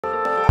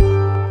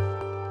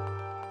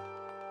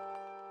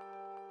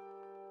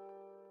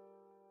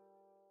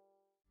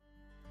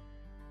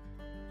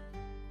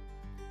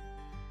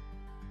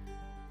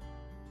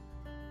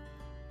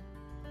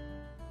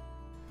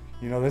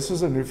You know, this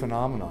is a new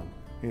phenomenon.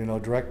 You know,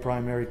 direct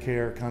primary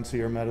care,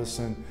 concierge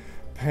medicine,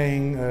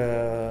 paying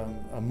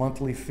a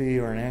monthly fee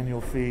or an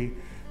annual fee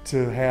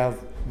to have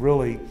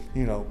really,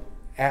 you know,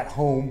 at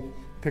home,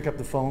 pick up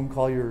the phone,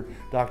 call your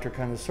doctor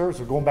kind of service.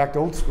 We're going back to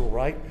old school,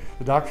 right?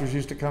 The doctors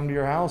used to come to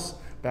your house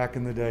back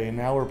in the day, and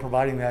now we're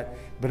providing that,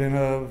 but in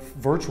a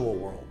virtual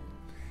world.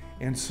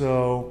 And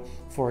so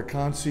for a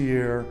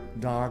concierge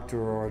doctor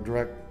or a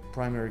direct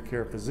primary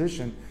care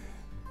physician,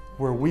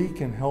 where we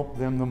can help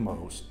them the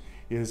most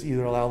is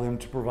either allow them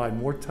to provide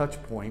more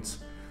touch points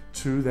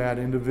to that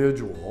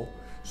individual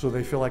so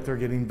they feel like they're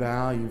getting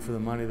value for the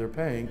money they're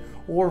paying,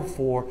 or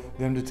for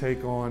them to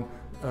take on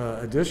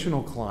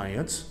additional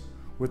clients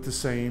with the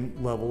same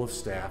level of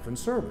staff and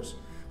service.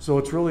 So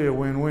it's really a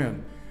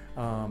win-win.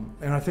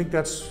 And I think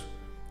that's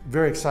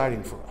very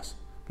exciting for us,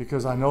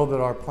 because I know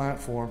that our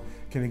platform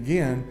can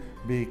again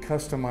be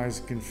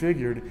customized,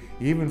 configured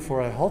even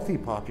for a healthy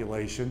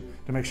population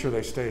to make sure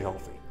they stay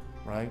healthy,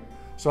 right?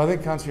 So I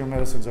think concierge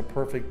medicine is a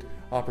perfect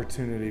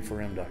opportunity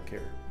for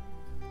m.Care.